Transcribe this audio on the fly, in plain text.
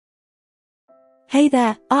Hey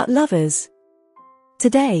there, art lovers!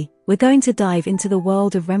 Today, we're going to dive into the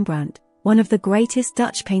world of Rembrandt, one of the greatest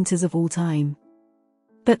Dutch painters of all time.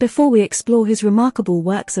 But before we explore his remarkable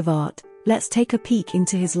works of art, let's take a peek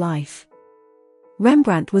into his life.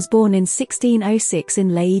 Rembrandt was born in 1606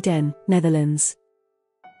 in Leiden, Netherlands.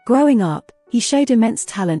 Growing up, he showed immense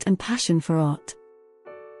talent and passion for art.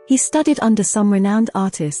 He studied under some renowned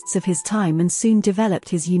artists of his time and soon developed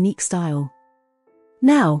his unique style.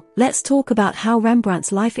 Now, let's talk about how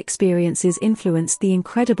Rembrandt's life experiences influenced the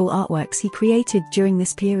incredible artworks he created during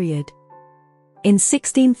this period. In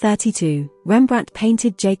 1632, Rembrandt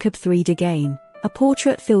painted Jacob Iii De Gheyn, a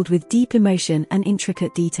portrait filled with deep emotion and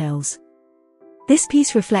intricate details. This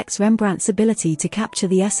piece reflects Rembrandt's ability to capture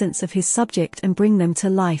the essence of his subject and bring them to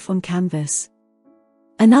life on canvas.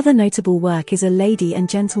 Another notable work is A Lady and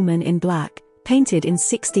Gentleman in Black, painted in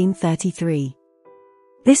 1633.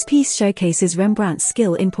 This piece showcases Rembrandt's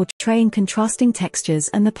skill in portraying contrasting textures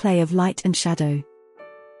and the play of light and shadow.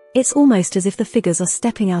 It's almost as if the figures are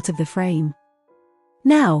stepping out of the frame.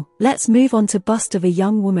 Now, let's move on to Bust of a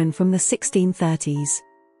Young Woman from the 1630s.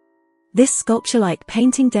 This sculpture-like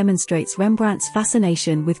painting demonstrates Rembrandt's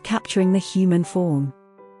fascination with capturing the human form.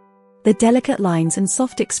 The delicate lines and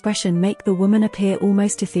soft expression make the woman appear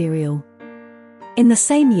almost ethereal. In the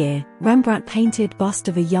same year, Rembrandt painted Bust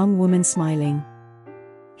of a Young Woman Smiling.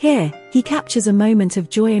 Here, he captures a moment of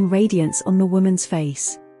joy and radiance on the woman's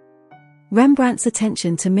face. Rembrandt's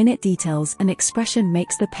attention to minute details and expression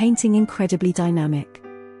makes the painting incredibly dynamic.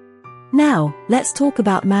 Now, let's talk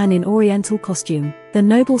about Man in Oriental Costume, the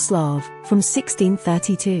Noble Slav, from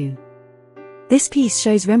 1632. This piece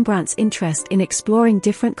shows Rembrandt's interest in exploring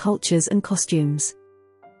different cultures and costumes.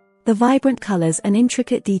 The vibrant colors and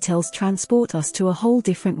intricate details transport us to a whole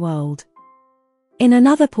different world. In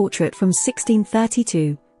another portrait from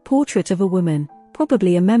 1632, Portrait of a Woman,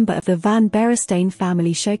 probably a member of the Van Beresteyn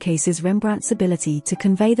family, showcases Rembrandt's ability to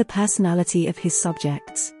convey the personality of his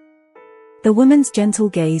subjects. The woman's gentle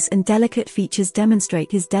gaze and delicate features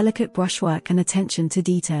demonstrate his delicate brushwork and attention to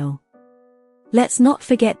detail. Let's not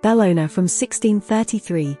forget Bellona from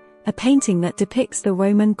 1633, a painting that depicts the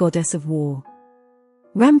Roman goddess of war.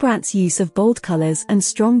 Rembrandt's use of bold colors and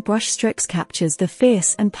strong brushstrokes captures the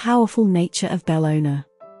fierce and powerful nature of Bellona.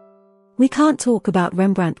 We can't talk about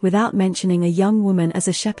Rembrandt without mentioning a young woman as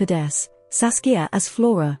a shepherdess, Saskia as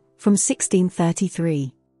Flora, from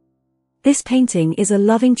 1633. This painting is a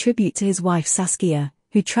loving tribute to his wife Saskia,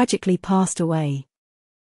 who tragically passed away.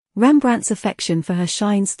 Rembrandt's affection for her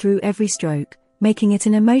shines through every stroke, making it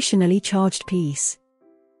an emotionally charged piece.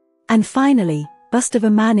 And finally, Bust of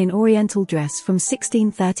a Man in Oriental Dress from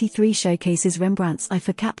 1633 showcases Rembrandt's eye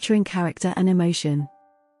for capturing character and emotion.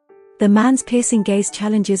 The man's piercing gaze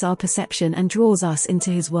challenges our perception and draws us into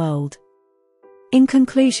his world. In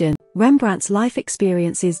conclusion, Rembrandt's life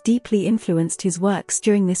experiences deeply influenced his works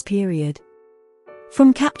during this period.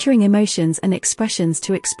 From capturing emotions and expressions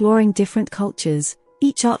to exploring different cultures,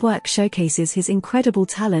 each artwork showcases his incredible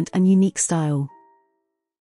talent and unique style.